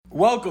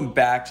Welcome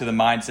back to the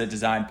Mindset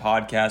Design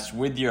Podcast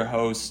with your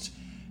host.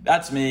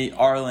 That's me,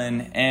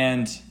 Arlen,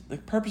 and the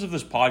purpose of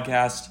this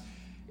podcast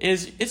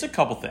is it's a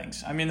couple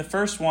things. The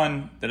first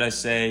one that I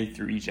say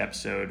through each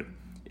episode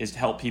is to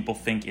help people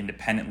think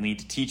independently,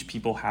 to teach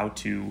people how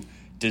to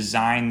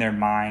design their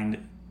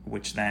mind,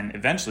 which then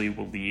eventually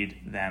will lead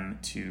them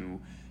to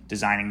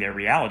designing their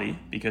reality,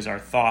 because our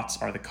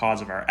thoughts are the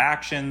cause of our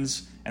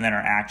actions, and then our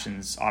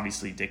actions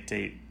obviously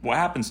dictate what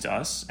happens to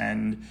us.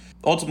 And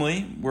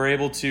ultimately, we're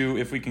able to,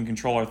 if we can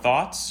control our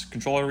thoughts,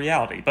 control our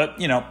reality. But,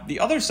 the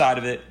other side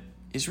of it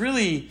is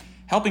really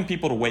helping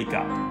people to wake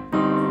up.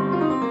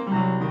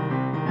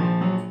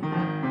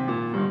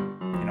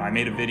 I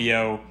made a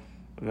video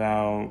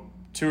about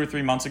 2 or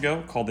 3 months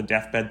ago called The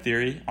Deathbed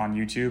Theory on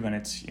YouTube, and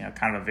it's,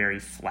 kind of a very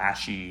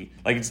flashy,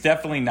 it's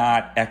definitely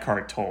not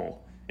Eckhart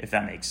Tolle, if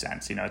that makes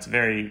sense. It's a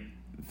very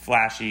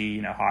flashy,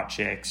 hot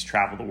chicks,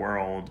 travel the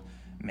world,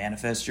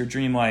 manifest your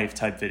dream life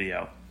type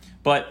video.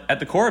 But at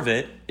the core of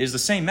it is the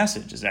same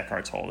message as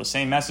Eckhart Tolle, the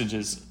same message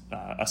as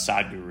a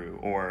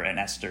Sadhguru or an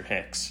Esther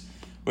Hicks,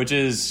 which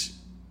is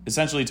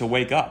essentially to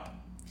wake up.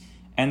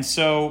 And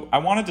so I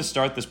wanted to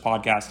start this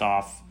podcast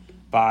off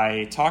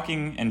by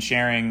talking and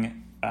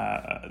sharing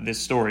this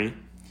story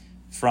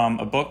from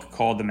a book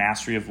called The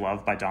Mastery of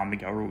Love by Don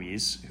Miguel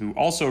Ruiz, who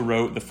also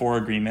wrote The Four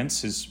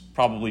Agreements, his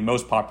probably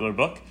most popular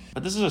book.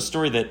 But this is a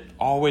story that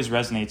always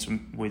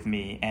resonates with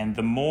me, and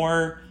the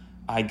more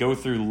I go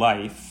through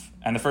life,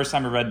 and the first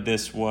time I read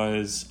this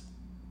was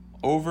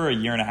over a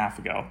year and a half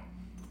ago,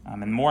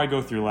 and the more I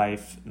go through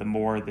life, the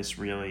more this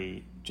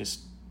really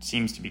just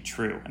seems to be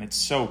true. And it's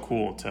so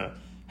cool to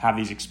have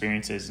these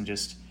experiences and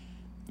just,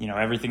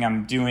 everything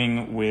I'm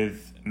doing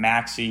with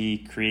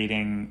Maxi,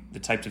 creating the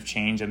types of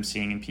change I'm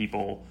seeing in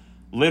people,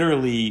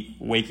 literally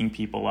waking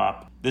people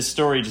up. This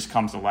story just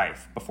comes to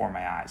life before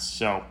my eyes.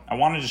 So I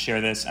wanted to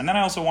share this. And then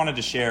I also wanted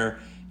to share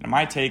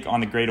my take on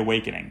the Great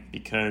Awakening,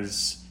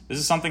 because this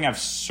is something I've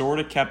sort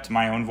of kept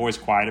my own voice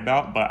quiet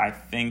about, but I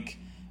think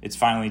it's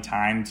finally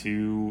time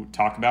to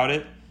talk about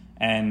it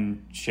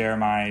and share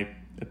my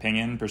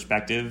opinion,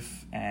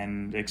 perspective,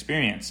 and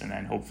experience. And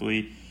then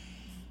hopefully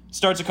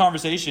starts a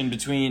conversation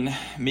between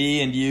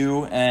me and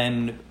you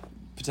and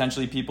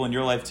potentially people in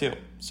your life too.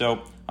 So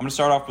I'm going to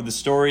start off with the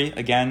story.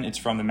 Again, it's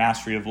from The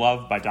Mastery of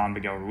Love by Don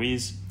Miguel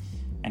Ruiz.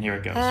 And here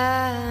it goes.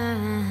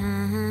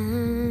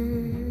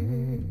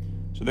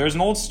 So there's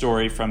an old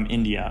story from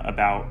India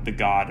about the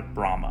god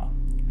Brahma,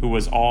 who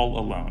was all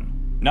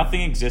alone.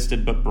 Nothing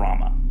existed but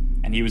Brahma,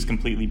 and he was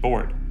completely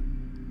bored.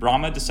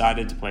 Brahma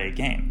decided to play a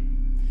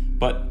game,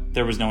 but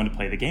there was no one to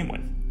play the game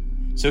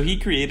with. So he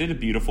created a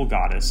beautiful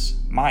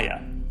goddess, Maya,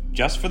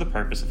 just for the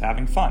purpose of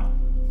having fun.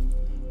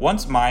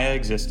 Once Maya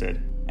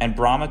existed, and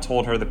Brahma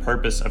told her the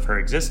purpose of her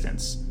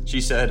existence,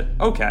 she said,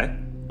 "Okay,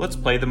 let's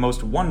play the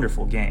most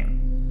wonderful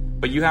game,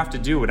 but you have to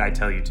do what I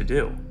tell you to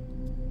do."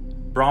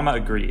 Brahma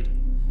agreed,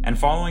 and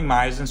following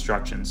Maya's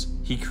instructions,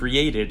 he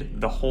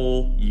created the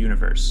whole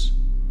universe.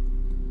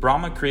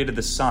 Brahma created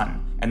the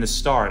sun, and the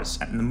stars,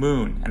 and the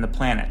moon, and the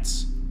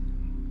planets.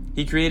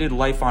 He created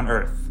life on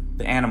Earth,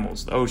 the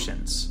animals, the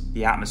oceans,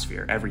 the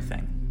atmosphere,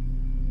 everything.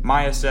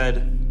 Maya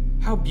said,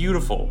 "How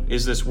beautiful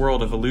is this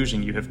world of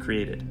illusion you have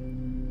created.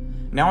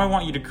 Now I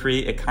want you to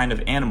create a kind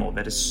of animal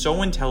that is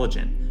so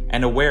intelligent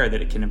and aware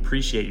that it can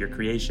appreciate your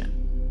creation."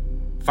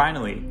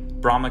 Finally,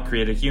 Brahma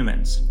created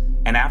humans,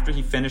 and after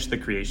he finished the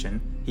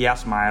creation, he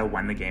asked Maya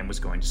when the game was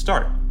going to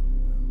start.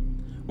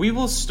 "We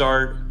will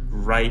start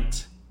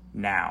right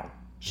now,"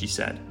 she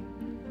said.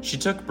 She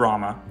took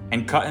Brahma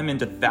and cut him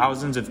into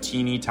thousands of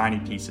teeny tiny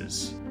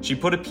pieces. She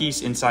put a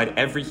piece inside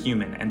every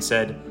human and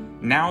said,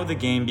 "Now the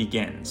game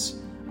begins.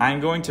 I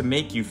am going to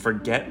make you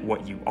forget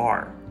what you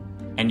are,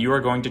 and you are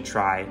going to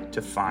try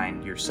to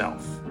find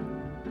yourself."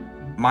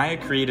 Maya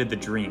created the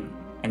dream,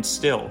 and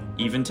still,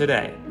 even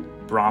today,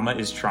 Brahma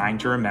is trying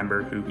to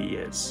remember who he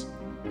is.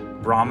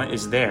 Brahma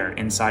is there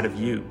inside of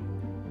you,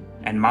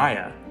 and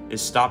Maya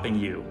is stopping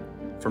you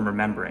from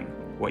remembering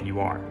what you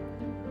are.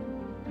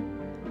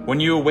 When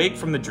you awake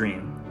from the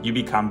dream, you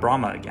become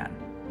Brahma again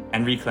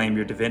and reclaim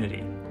your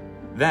divinity.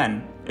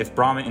 Then, if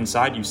Brahma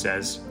inside you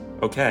says,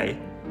 "Okay,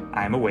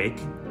 I am awake,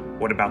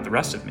 what about the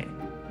rest of me?"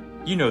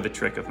 You know the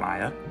trick of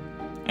Maya,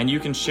 and you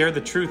can share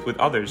the truth with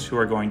others who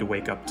are going to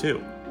wake up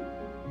too.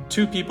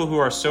 2 people who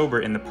are sober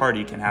in the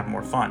party can have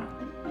more fun.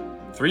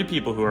 3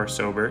 people who are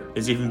sober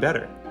is even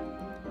better.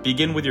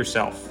 Begin with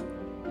yourself.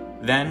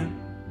 Then,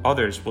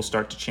 others will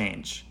start to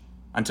change,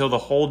 until the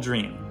whole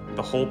dream,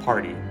 the whole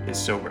party is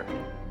sober.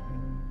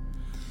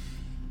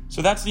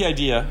 So that's the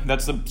idea,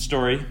 that's the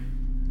story.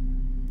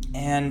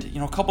 And,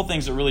 a couple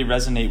things that really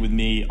resonate with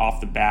me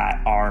off the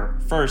bat are,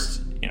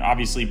 first,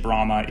 obviously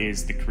Brahma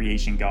is the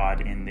creation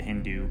god in the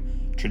Hindu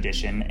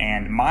tradition,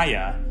 and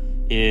Maya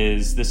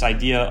is this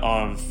idea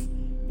of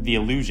the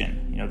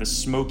illusion, the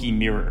smoky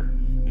mirror,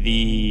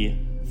 the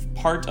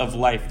part of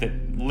life that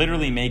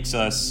literally makes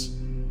us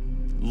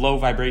low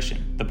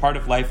vibration, the part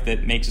of life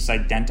that makes us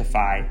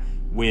identify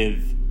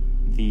with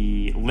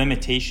the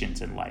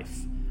limitations in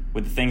life,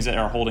 with the things that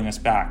are holding us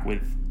back,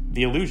 with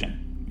the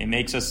illusion. It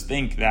makes us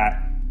think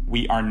that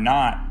we are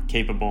not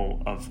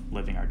capable of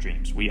living our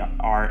dreams. We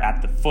are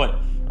at the foot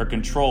or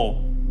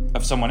control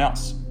of someone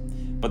else.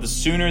 But the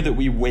sooner that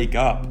we wake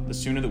up, the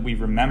sooner that we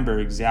remember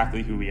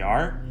exactly who we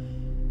are,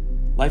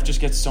 life just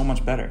gets so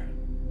much better.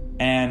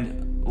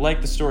 And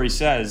like the story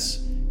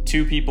says,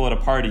 2 people at a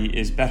party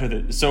is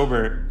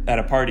sober at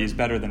a party is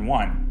better than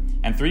 1.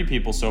 And 3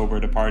 people sober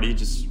at a party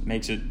just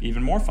makes it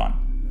even more fun.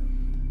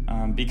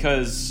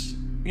 Because,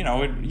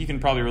 you can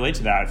probably relate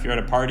to that. If you're at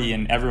a party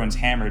and everyone's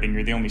hammered and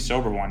you're the only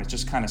sober one, it's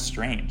just kind of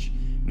strange.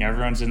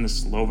 Everyone's in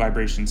this low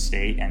vibration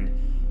state, and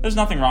there's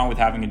nothing wrong with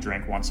having a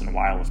drink once in a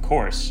while, of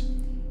course.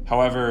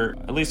 However,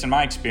 at least in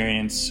my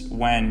experience,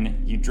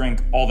 when you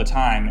drink all the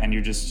time and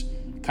you're just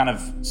kind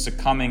of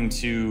succumbing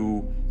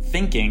to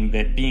thinking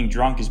that being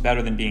drunk is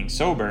better than being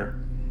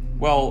sober,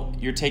 well,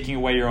 you're taking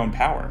away your own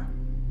power.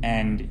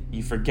 And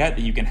you forget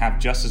that you can have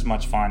just as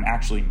much fun,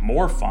 actually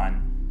more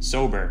fun,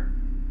 sober,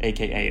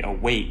 aka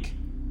awake,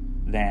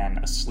 than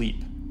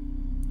asleep.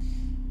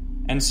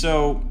 And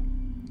so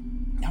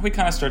now we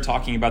kind of start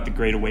talking about the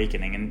Great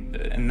Awakening,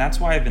 and that's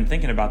why I've been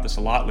thinking about this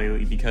a lot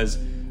lately, because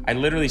I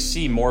literally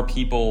see more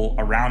people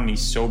around me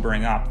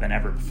sobering up than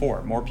ever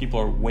before. More people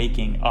are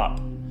waking up.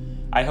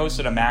 I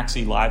hosted a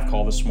Maxi live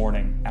call this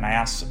morning, and I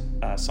asked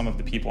some of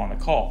the people on the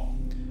call,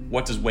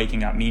 what does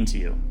waking up mean to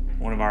you?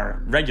 One of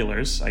our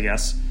regulars, I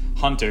guess,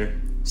 Hunter,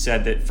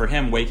 said that for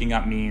him, waking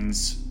up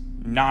means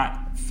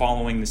not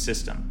following the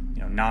system,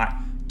 not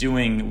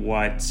doing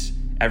what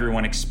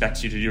everyone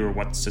expects you to do or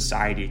what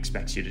society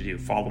expects you to do,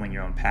 following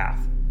your own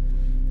path.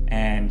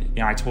 And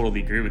I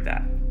totally agree with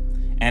that.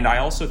 And I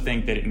also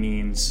think that it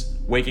means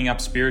waking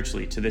up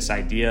spiritually to this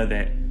idea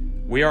that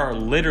we are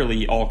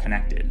literally all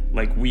connected.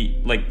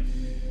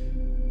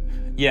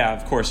 Yeah,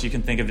 of course, you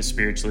can think of it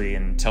spiritually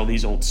and tell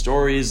these old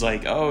stories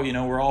like,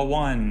 we're all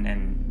one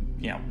and,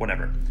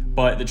 whatever.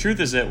 But the truth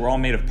is that we're all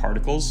made of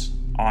particles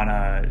on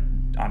a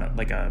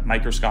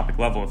microscopic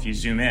level. If you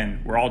zoom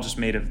in, we're all just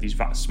made of these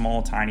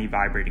small, tiny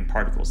vibrating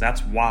particles.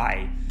 That's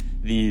why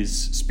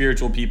these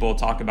spiritual people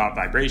talk about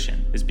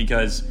vibration, is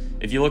because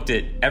if you looked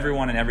at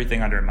everyone and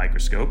everything under a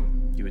microscope,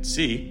 you would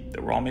see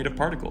that we're all made of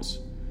particles.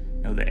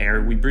 The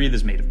air we breathe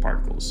is made of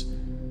particles.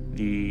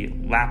 The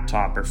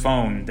laptop or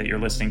phone that you're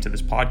listening to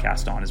this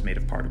podcast on is made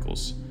of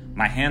particles.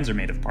 My hands are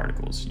made of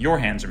particles. Your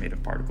hands are made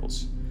of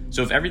particles.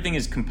 So if everything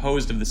is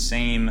composed of the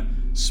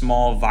same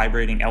small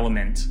vibrating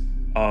element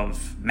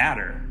of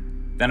matter,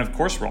 then of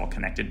course we're all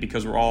connected,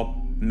 because we're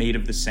all made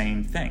of the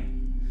same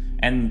thing.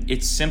 And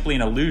it's simply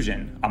an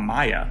illusion, a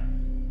maya,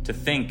 to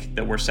think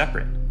that we're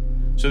separate.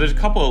 So there's a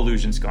couple of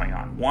illusions going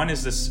on. One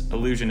is this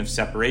illusion of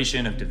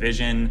separation, of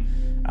division,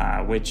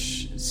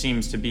 which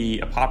seems to be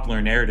a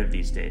popular narrative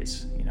these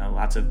days.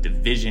 Lots of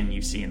division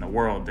you see in the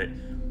world that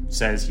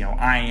says,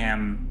 I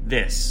am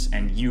this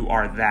and you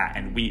are that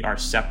and we are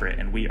separate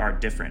and we are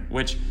different,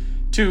 which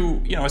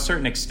to, a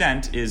certain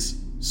extent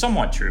is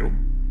somewhat true.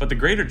 But the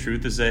greater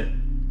truth is that,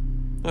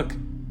 look,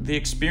 the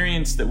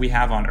experience that we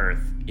have on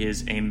Earth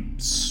is a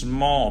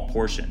small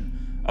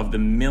portion of the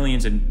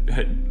millions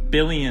and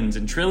billions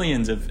and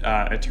trillions of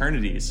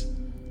eternities,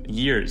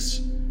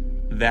 years,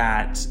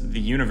 that the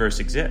universe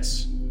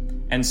exists.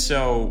 And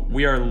so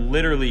we are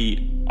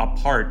literally a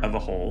part of a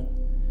whole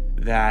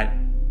that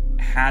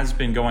has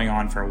been going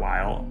on for a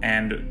while.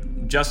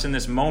 And just in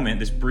this moment,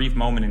 this brief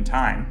moment in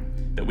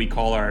time that we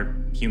call our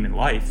human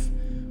life,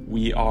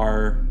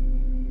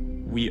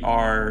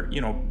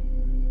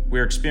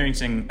 we're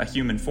experiencing a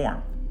human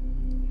form.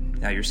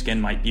 Now, your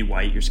skin might be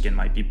white, your skin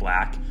might be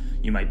black,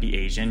 you might be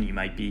Asian, you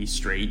might be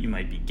straight, you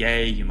might be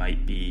gay, you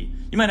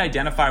might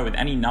identify with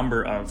any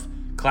number of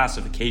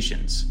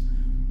classifications.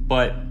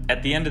 But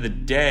at the end of the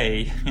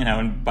day,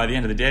 and by the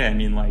end of the day, I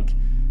mean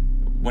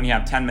when you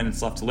have 10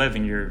 minutes left to live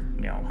and you're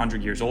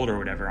 100 years old or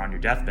whatever on your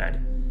deathbed,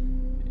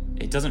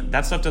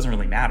 that stuff doesn't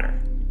really matter.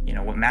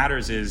 What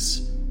matters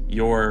is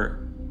your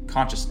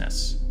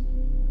consciousness,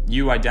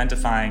 you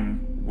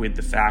identifying with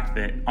the fact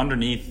that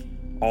underneath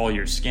all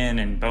your skin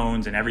and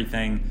bones and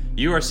everything,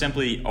 you are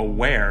simply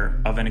aware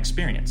of an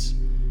experience.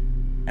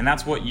 And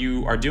that's what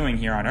you are doing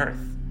here on Earth.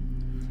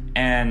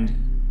 And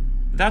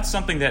that's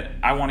something that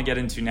I want to get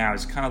into now,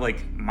 is kind of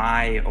like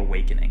my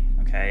awakening,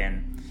 okay?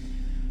 And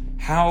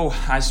how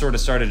I sort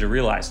of started to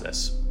realize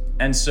this.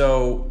 And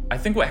so I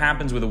think what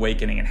happens with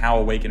awakening and how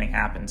awakening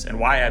happens and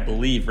why I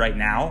believe right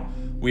now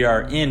we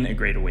are in a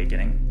great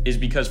awakening is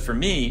because for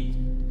me,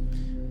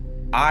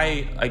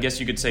 I guess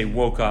you could say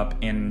woke up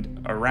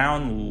in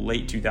around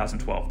late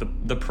 2012.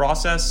 The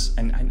process,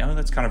 and I know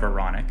that's kind of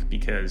ironic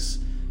because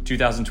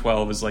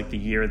 2012 is like the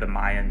year the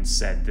Mayans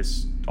said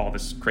all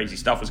this crazy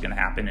stuff was going to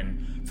happen,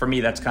 and for me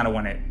that's kind of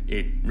when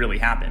it really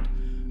happened.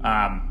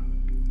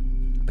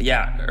 But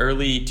yeah,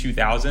 early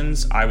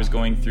 2000s, I was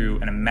going through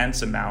an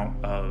immense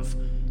amount of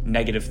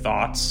negative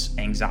thoughts,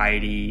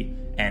 anxiety,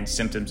 and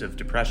symptoms of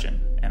depression.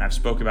 And I've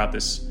spoke about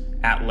this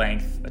at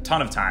length a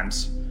ton of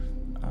times,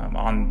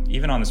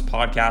 even on this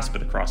podcast,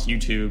 but across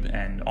YouTube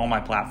and all my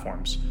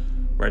platforms,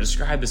 where I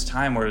describe this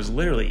time where it was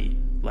literally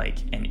like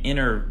an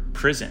inner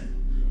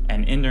prison,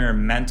 an inner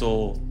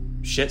mental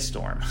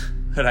shitstorm.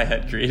 that I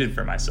had created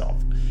for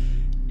myself.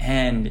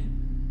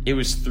 And it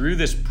was through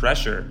this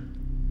pressure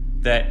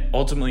that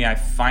ultimately I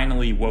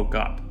finally woke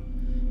up.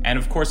 And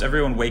of course,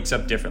 everyone wakes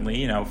up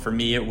differently. For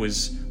me, it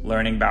was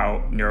learning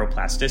about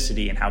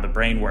neuroplasticity and how the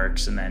brain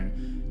works, and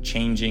then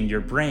changing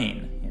your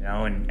brain,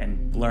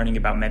 and learning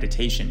about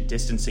meditation,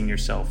 distancing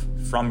yourself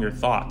from your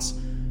thoughts,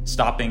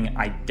 stopping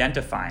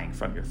identifying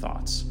from your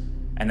thoughts,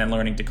 and then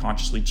learning to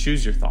consciously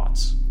choose your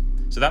thoughts.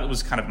 So that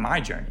was kind of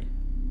my journey.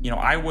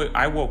 I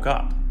woke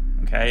up,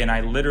 okay, and I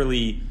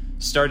literally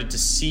started to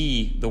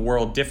see the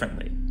world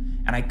differently.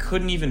 And I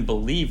couldn't even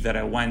believe that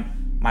I went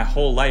my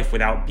whole life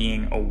without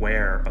being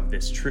aware of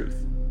this truth.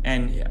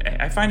 And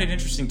I find it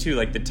interesting too,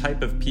 like the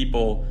type of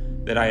people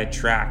that I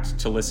attract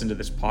to listen to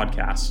this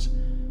podcast.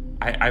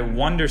 I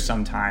wonder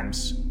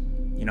sometimes,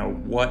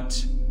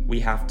 what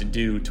we have to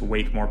do to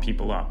wake more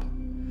people up.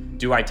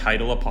 Do I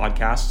title a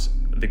podcast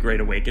The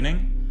Great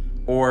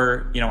Awakening?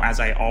 Or, as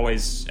I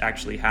always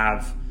actually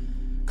have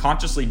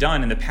consciously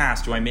done in the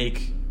past, do I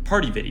make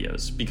party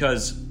videos?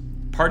 Because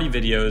party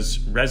videos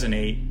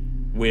resonate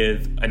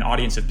with an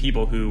audience of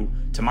people who,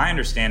 to my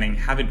understanding,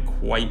 haven't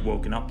quite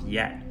woken up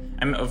yet.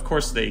 I mean, of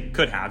course they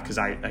could have, because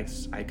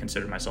I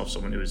consider myself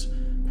someone who is,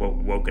 quote,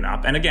 woken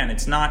up. And again,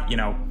 it's not,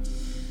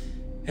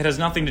 it has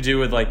nothing to do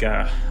with like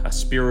a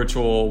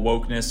spiritual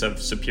wokeness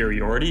of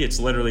superiority. It's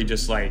literally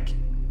just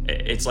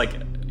it's like,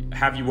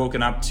 have you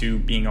woken up to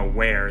being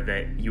aware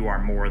that you are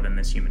more than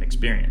this human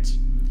experience?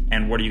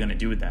 And what are you going to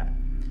do with that?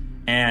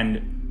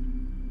 And,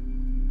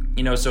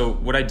 so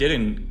what I did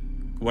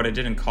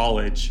in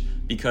college,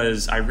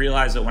 because I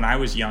realized that when I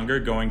was younger,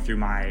 going through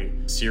my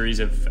series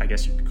of, I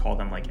guess you could call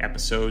them like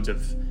episodes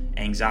of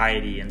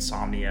anxiety,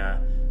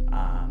 insomnia,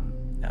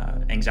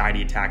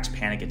 anxiety attacks,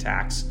 panic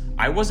attacks,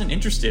 I wasn't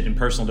interested in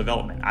personal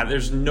development.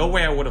 There's no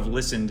way I would have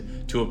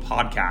listened to a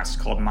podcast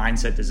called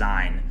Mindset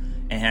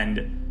Design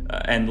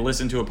and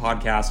listened to a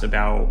podcast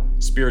about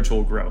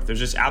spiritual growth. There's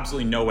just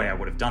absolutely no way I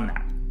would have done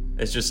that.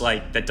 It's just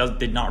like,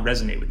 did not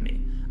resonate with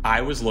me.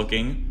 I was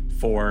looking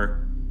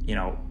for,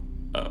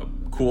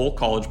 cool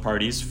college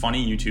parties,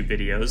 funny YouTube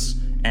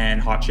videos,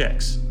 and hot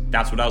chicks.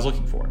 That's what I was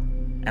looking for.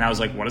 And I was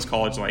like, what is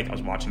college like? I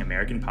was watching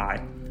American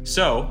Pie.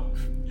 So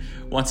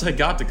once I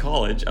got to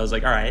college, I was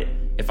like, all right,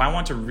 if I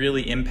want to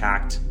really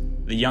impact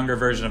the younger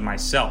version of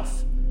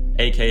myself,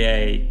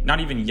 AKA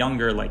not even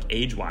younger like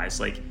age-wise,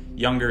 like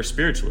younger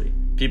spiritually,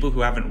 people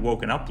who haven't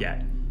woken up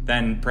yet,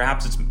 then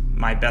perhaps it's in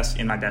my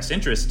best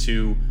interest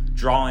to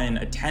draw in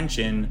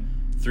attention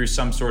through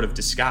some sort of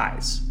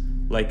disguise,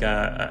 like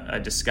a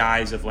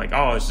disguise of like,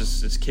 oh, it's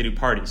just this kid who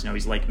parties,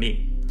 he's like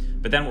me.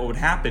 But then what would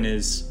happen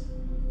is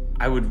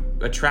I would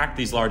attract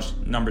these large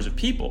numbers of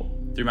people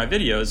through my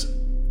videos,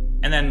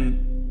 and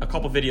then a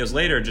couple videos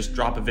later just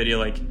drop a video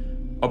like,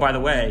 oh, by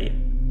the way,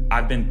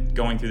 I've been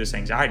going through this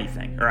anxiety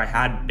thing, or I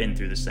had been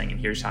through this thing,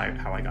 and here's how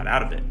I got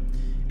out of it.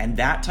 And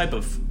that type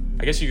of,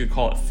 I guess you could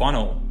call it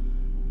funnel,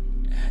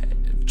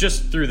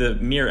 just through the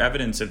mere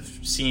evidence of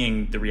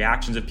seeing the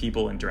reactions of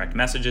people and direct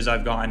messages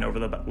I've gotten over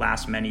the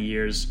last many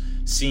years,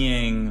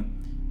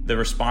 seeing the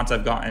response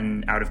I've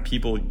gotten out of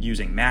people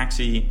using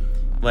Maxi,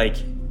 like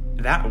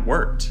that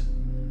worked.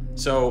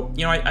 So,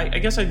 I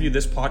guess I view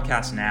this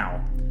podcast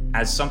now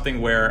as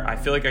something where I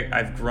feel like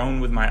I've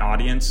grown with my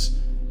audience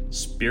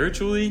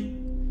spiritually.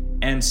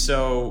 And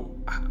so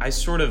I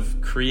sort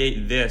of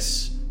create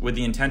this with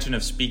the intention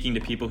of speaking to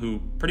people who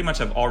pretty much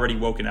have already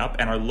woken up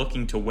and are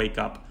looking to wake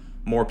up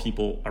more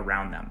people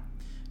around them.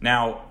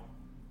 Now,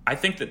 I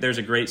think that there's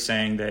a great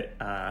saying that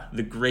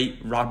the great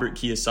Robert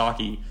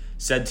Kiyosaki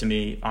said to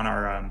me on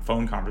our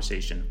phone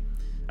conversation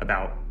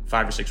about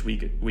 5 or 6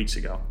 weeks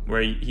ago,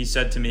 where he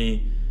said to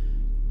me,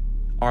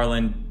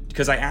 Arlen,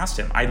 because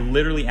I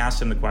literally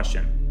asked him the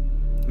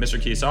question, Mr.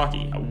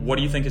 Kiyosaki, what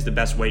do you think is the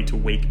best way to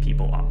wake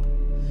people up?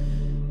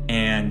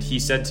 And he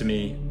said to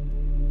me,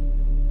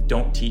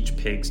 don't teach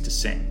pigs to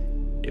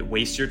sing. It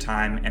wastes your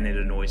time and it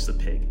annoys the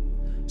pig.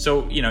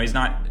 So, he's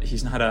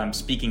not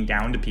speaking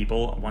down to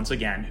people, once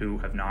again, who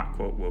have not,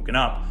 quote, woken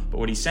up. But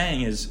what he's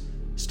saying is,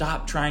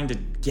 stop trying to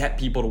get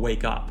people to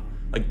wake up.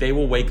 Like, they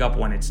will wake up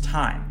when it's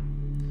time.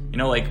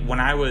 Like when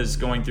I was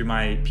going through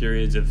my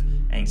periods of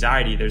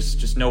anxiety, there's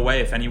just no way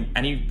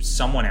if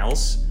someone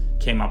else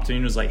came up to me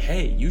and was like,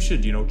 hey, you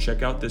should,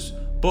 check out this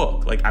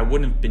book. Like, I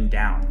wouldn't have been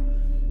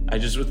down.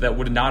 That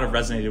would not have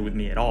resonated with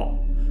me at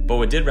all. But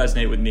what did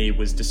resonate with me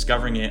was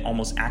discovering it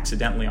almost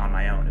accidentally on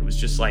my own. It was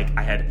just like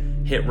I had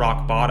hit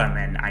rock bottom,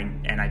 and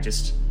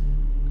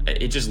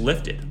it just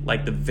lifted,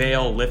 like the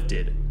veil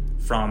lifted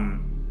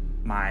from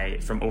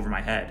over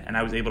my head, and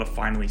I was able to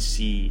finally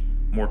see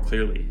more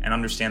clearly and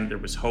understand that there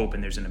was hope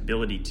and there's an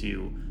ability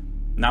to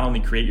not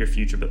only create your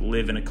future but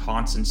live in a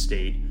constant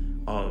state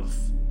of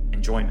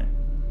enjoyment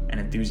and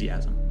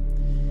enthusiasm.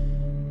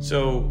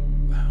 So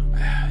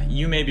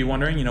you may be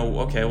wondering,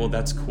 okay, well,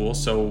 that's cool.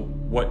 So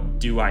what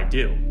do I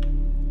do?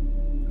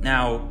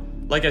 Now,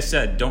 like I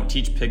said, don't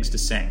teach pigs to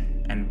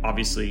sing. And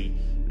obviously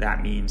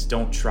that means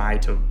don't try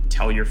to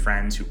tell your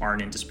friends who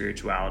aren't into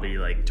spirituality,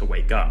 like, to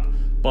wake up,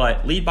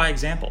 but lead by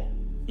example.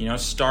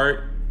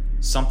 Start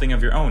something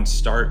of your own,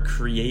 start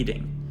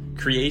creating.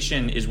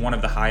 creation is one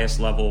of the highest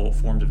level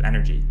forms of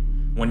energy.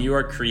 When you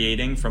are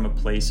creating from a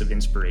place of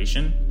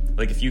inspiration,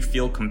 like if you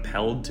feel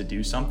compelled to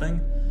do something,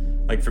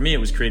 like for me, it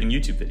was creating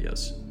YouTube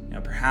videos.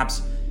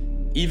 Perhaps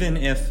even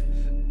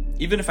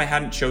if I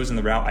hadn't chosen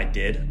the route I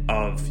did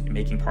of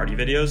making party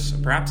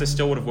videos, perhaps I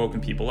still would have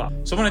woken people up.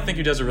 Someone I think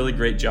who does a really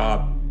great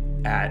job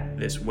at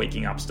this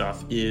waking up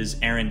stuff is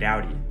Aaron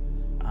Doughty.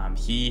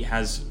 He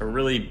has a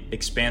really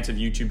expansive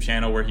YouTube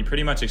channel where he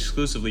pretty much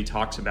exclusively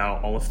talks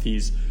about all of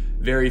these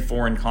very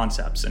foreign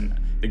concepts. And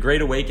the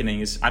Great Awakening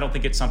is, I don't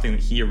think it's something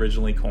that he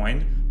originally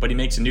coined, but he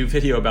makes a new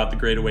video about the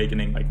Great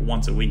Awakening like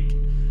once a week.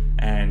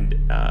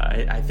 And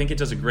I think it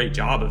does a great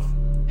job of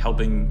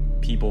helping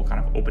people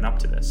kind of open up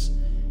to this.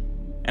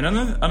 And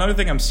another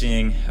thing I'm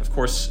seeing, of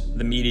course,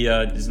 the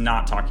media is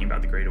not talking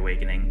about the Great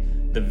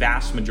Awakening. The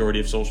vast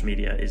majority of social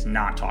media is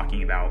not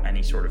talking about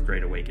any sort of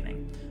Great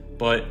Awakening.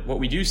 But what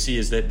we do see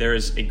is that there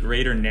is a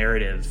greater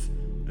narrative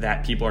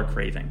that people are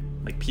craving.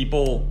 Like,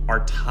 people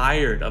are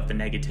tired of the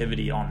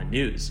negativity on the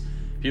news.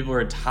 People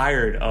are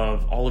tired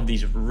of all of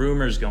these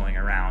rumors going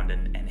around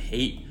and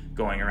hate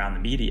going around the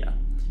media.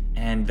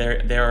 And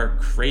they're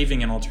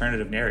craving an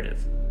alternative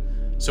narrative.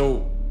 So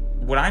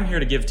what I'm here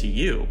to give to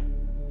you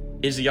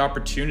is the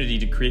opportunity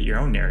to create your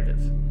own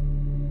narrative.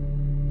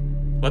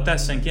 Let that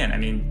sink in. I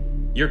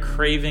mean, you're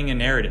craving a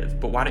narrative,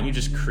 but why don't you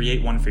just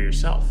create one for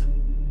yourself?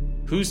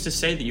 Who's to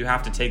say that you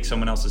have to take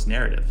someone else's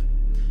narrative?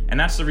 And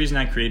that's the reason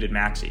I created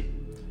Maxi.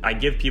 I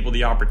give people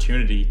the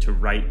opportunity to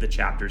write the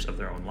chapters of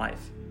their own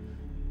life.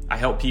 I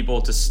help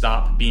people to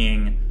stop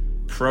being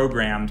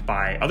programmed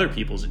by other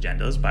people's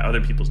agendas, by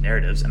other people's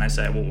narratives, and I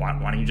say, well, why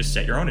don't you just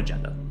set your own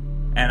agenda?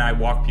 And I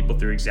walk people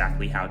through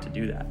exactly how to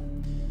do that.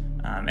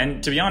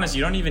 And to be honest,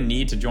 you don't even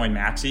need to join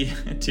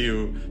Maxi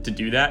to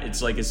do that.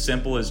 It's like as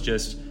simple as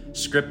just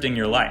scripting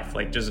your life.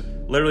 Like, just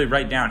literally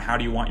write down, how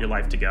do you want your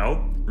life to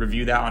go?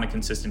 Review that on a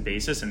consistent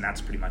basis, and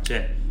that's pretty much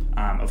it.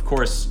 Of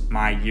course,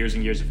 my years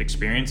and years of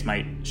experience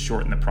might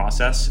shorten the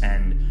process,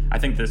 and I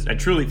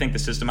truly think the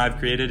system I've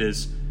created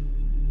is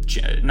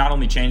not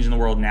only changing the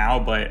world now,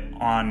 but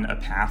on a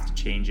path to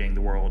changing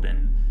the world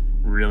in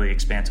really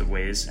expansive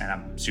ways, and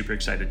I'm super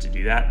excited to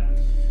do that.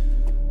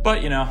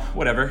 But,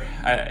 whatever.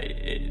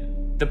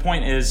 The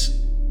point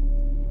is,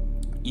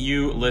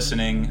 you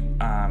listening,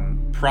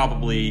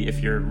 probably, if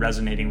you're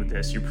resonating with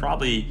this, you're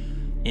probably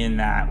in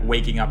that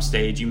waking up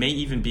stage. You may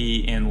even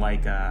be in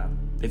like,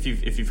 if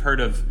you've heard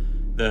of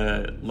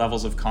the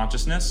levels of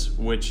consciousness,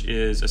 which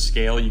is a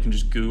scale you can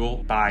just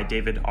Google by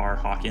David R.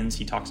 Hawkins.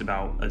 He talks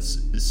about a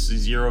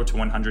 0 to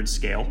 100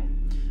 scale,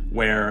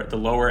 where the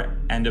lower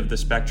end of the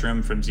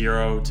spectrum from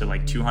 0 to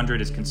like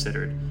 200 is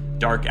considered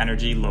dark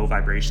energy, low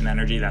vibration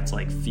energy. That's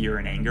like fear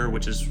and anger,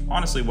 which is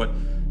honestly what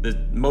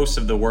most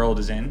of the world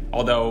is in.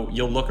 Although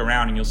you'll look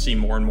around and you'll see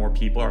more and more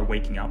people are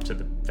waking up to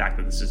the fact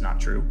that this is not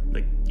true.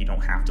 Like, you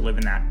don't have to live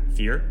in that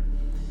fear.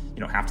 You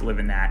don't have to live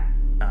in that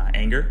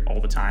anger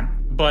all the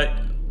time. But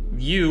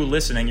you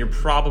listening, you're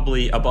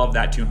probably above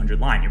that 200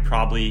 line. You're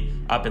probably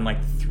up in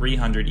like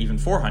 300, even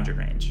 400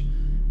 range,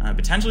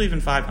 potentially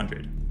even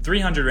 500.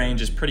 300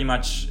 range is pretty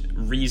much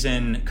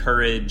reason,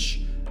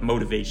 courage,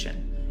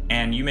 motivation.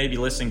 And you may be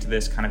listening to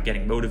this kind of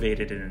getting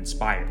motivated and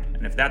inspired.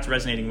 And if that's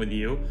resonating with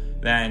you,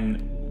 then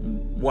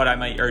what I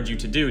might urge you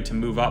to do to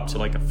move up to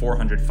like a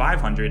 400,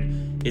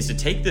 500 is to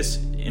take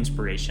this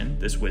inspiration,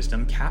 this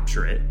wisdom,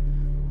 capture it.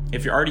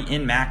 If you're already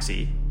in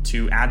Maxi,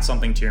 to add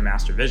something to your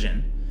master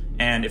vision.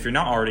 And if you're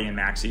not already in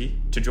Maxi,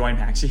 to join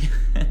Maxi.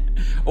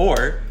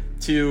 Or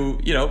to,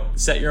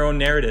 set your own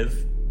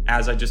narrative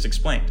as I just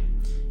explained.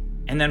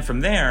 And then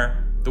from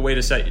there, the way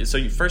to set,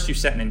 first you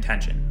set an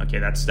intention. Okay,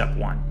 that's step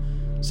one.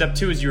 Step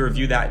two is you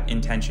review that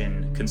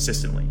intention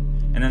consistently.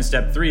 And then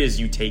step three is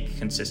you take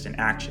consistent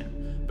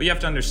action. But you have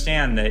to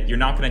understand that you're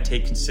not going to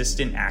take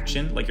consistent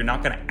action, like you're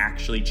not going to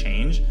actually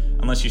change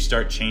unless you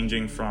start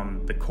changing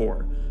from the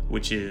core,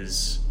 which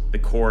is the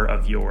core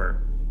of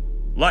your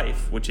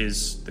life, which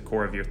is the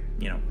core of your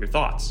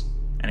thoughts.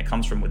 And it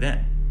comes from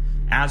within.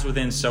 As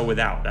within, so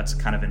without. That's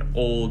kind of an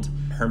old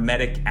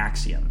Hermetic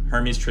axiom.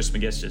 Hermes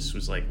Trismegistus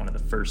was like one of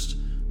the first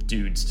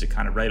dudes to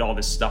kind of write all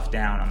this stuff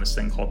down on this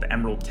thing called the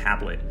Emerald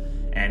Tablet.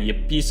 And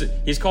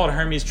he's called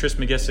Hermes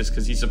Trismegistus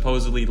because he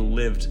supposedly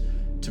lived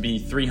to be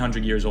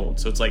 300 years old.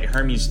 So it's like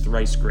Hermes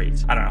thrice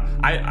great. I don't know.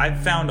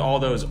 I've found all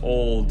those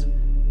old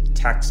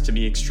texts to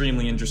be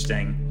extremely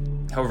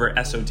interesting, however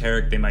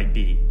esoteric they might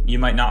be. You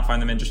might not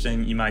find them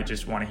interesting. You might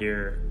just want to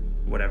hear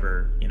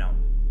whatever,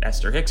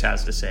 Esther Hicks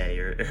has to say,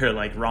 or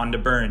like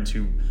Rhonda Burns,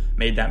 who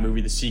made that movie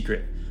The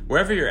Secret.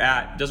 Wherever you're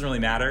at, doesn't really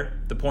matter.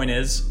 The point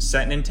is,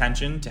 set an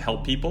intention to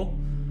help people,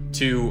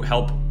 to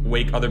help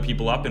wake other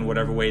people up in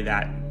whatever way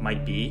that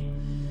might be.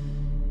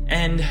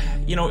 And,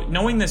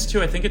 knowing this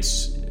too, I think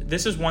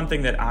this is one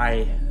thing that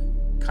I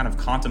kind of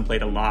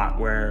contemplate a lot,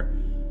 where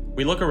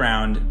we look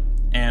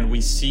around and we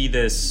see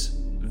this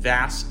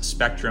vast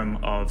spectrum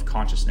of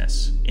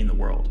consciousness in the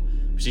world.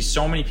 We see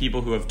so many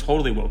people who have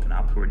totally woken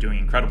up, who are doing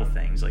incredible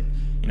things. Like,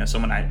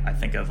 someone I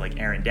think of like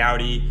Aaron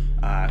Doughty,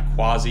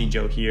 Quasi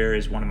Joe here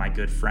is one of my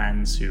good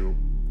friends who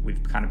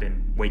we've kind of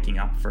been waking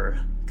up for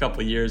a couple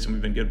of years, and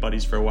we've been good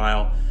buddies for a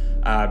while.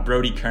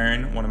 Brody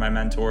Kern, one of my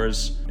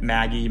mentors.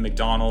 Maggie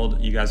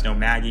McDonald, you guys know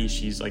Maggie.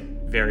 She's like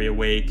very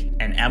awake.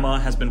 And Emma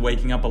has been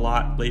waking up a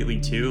lot lately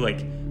too,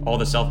 like all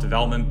the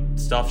self-development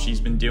stuff she's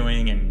been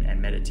doing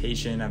and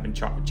meditation. I've been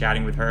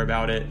chatting with her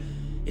about it.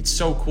 It's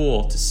so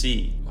cool to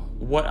see.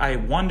 What I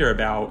wonder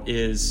about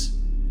is,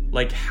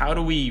 like, how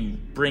do we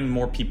bring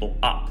more people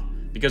up?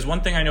 Because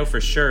one thing I know for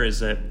sure is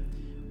that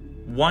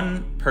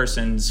one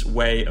person's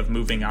way of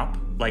moving up,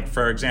 like,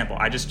 for example,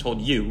 I just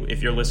told you,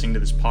 if you're listening to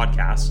this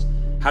podcast,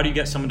 how do you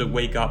get someone to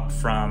wake up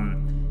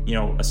from,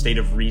 a state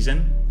of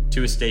reason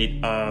to a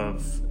state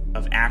of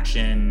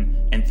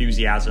action,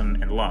 enthusiasm,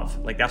 and love?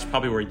 Like, that's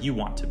probably where you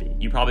want to be.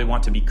 You probably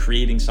want to be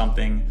creating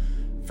something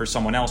for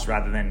someone else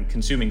rather than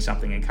consuming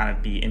something and kind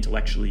of be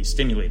intellectually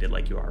stimulated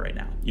like you are right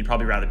now. You'd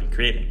probably rather be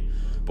creating.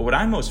 But what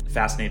I'm most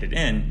fascinated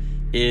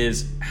in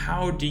is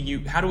how do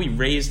we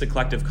raise the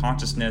collective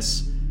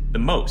consciousness the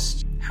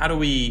most? How do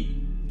we,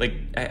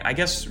 I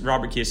guess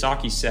Robert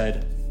Kiyosaki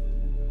said,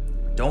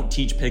 don't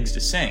teach pigs to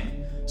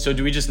sing. So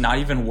do we just not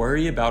even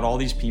worry about all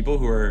these people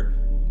who are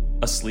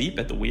asleep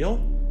at the wheel?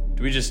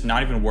 Do we just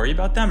not even worry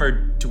about them? Or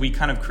do we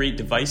kind of create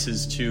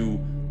devices to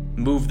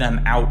move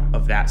them out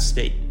of that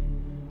state?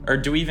 Or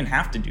do we even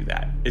have to do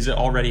that? Is it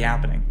already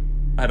happening?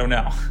 I don't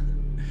know.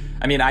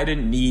 I mean, I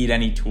didn't need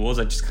any tools.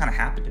 It just kind of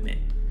happened to me.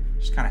 It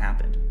just kind of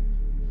happened.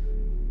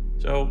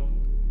 So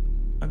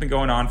I've been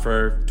going on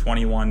for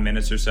 21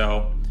 minutes or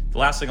so. The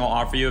last thing I'll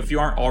offer you, if you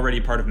aren't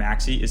already part of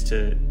Maxi, is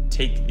to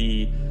take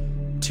the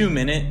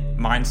 2-minute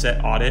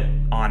mindset audit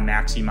on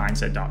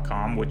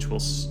maximindset.com, which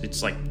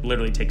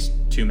literally takes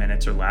 2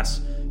 minutes or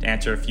less to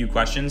answer a few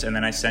questions. And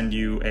then I send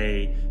you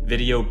a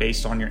video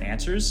based on your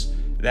answers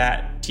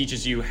that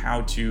teaches you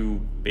how to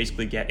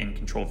basically get in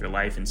control of your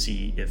life and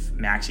see if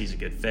Maxi is a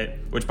good fit,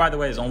 which, by the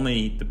way, is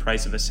only the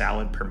price of a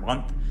salad per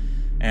month.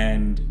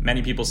 And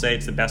many people say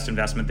it's the best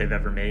investment they've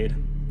ever made.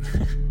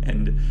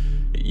 And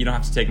you don't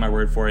have to take my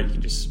word for it. You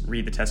can just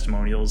read the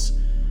testimonials.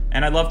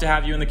 And I'd love to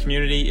have you in the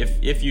community.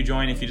 If you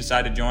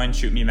decide to join,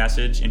 shoot me a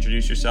message,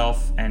 introduce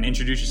yourself in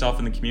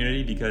the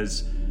community,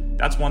 because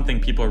that's one thing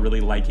people are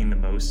really liking the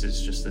most,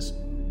 is just this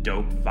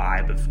dope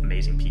vibe of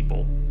amazing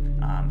people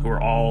who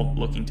are all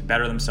looking to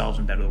better themselves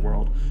and better the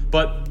world.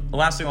 But the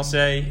last thing I'll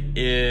say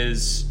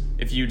is,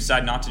 if you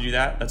decide not to do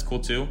that, that's cool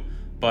too.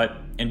 But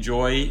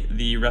enjoy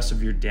the rest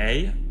of your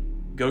day.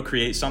 Go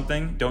create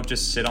something. Don't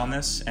just sit on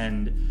this.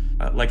 And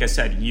like I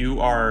said, you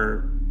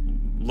are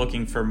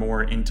looking for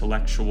more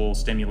intellectual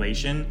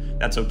stimulation.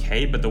 That's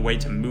okay. But the way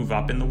to move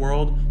up in the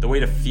world, the way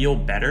to feel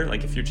better,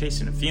 like if you're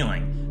chasing a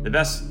feeling, the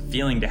best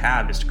feeling to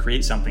have is to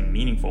create something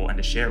meaningful and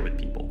to share it with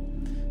people.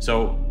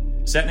 So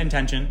set an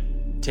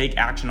intention, take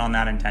action on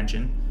that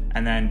intention,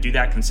 and then do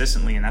that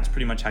consistently, and that's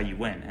pretty much how you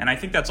win. And I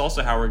think that's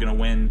also how we're going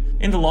to win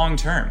in the long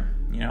term.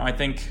 I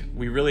think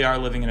we really are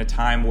living in a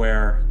time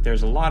where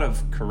there's a lot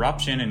of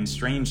corruption and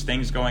strange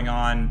things going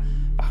on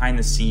behind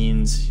the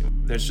scenes.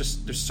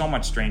 There's so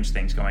much strange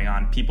things going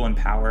on. People in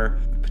power,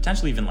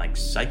 potentially even like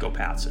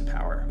psychopaths in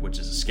power, which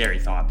is a scary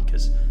thought,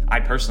 because I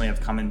personally have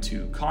come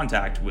into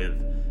contact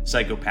with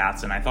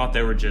psychopaths, and I thought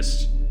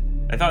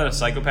that a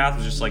psychopath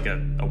was just like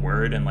a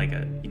word, and like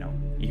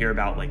you hear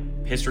about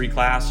like history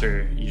class,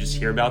 or you just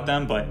hear about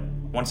them. But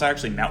once I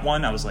actually met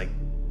one, I was like,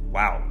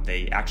 wow,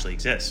 they actually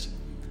exist.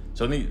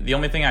 So the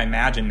only thing I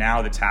imagine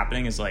now that's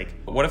happening is like,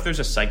 what if there's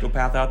a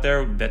psychopath out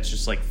there that's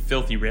just like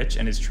filthy rich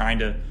and is trying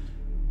to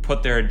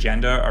put their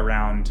agenda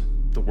around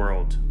the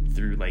world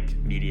through like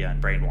media and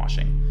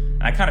brainwashing?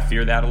 And I kind of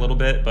fear that a little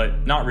bit,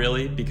 but not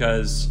really,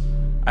 because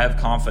I have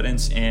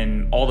confidence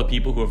in all the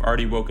people who have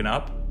already woken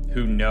up,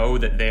 who know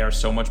that they are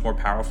so much more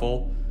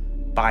powerful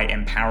by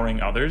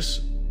empowering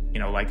others,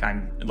 like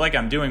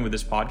I'm doing with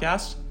this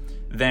podcast.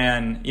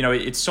 Then,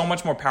 it's so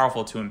much more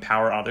powerful to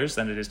empower others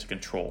than it is to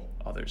control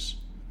others.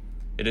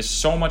 It is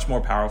so much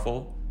more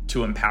powerful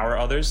to empower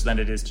others than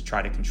it is to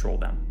try to control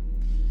them.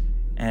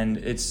 And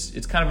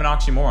it's kind of an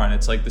oxymoron.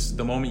 It's like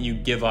the moment you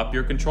give up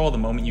your control, the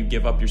moment you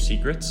give up your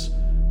secrets,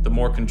 the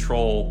more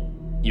control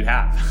you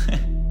have,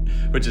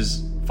 which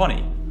is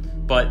funny.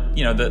 But,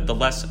 the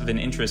less of an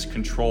interest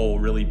control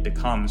really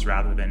becomes,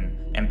 rather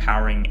than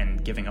empowering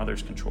and giving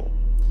others control.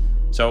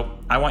 So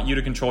I want you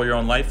to control your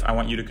own life. I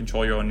want you to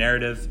control your own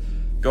narrative.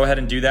 Go ahead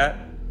and do that.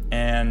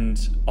 And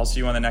I'll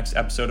see you on the next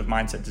episode of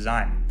Mindset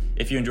Design.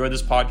 If you enjoyed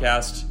this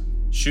podcast,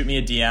 shoot me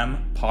a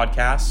DM,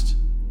 podcast,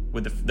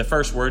 with the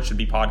first word should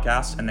be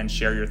podcast, and then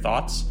share your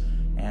thoughts.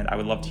 And I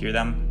would love to hear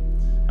them.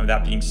 And with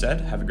that being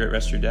said, have a great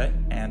rest of your day,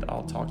 and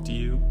I'll talk to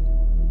you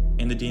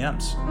in the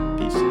DMs.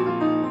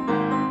 Peace.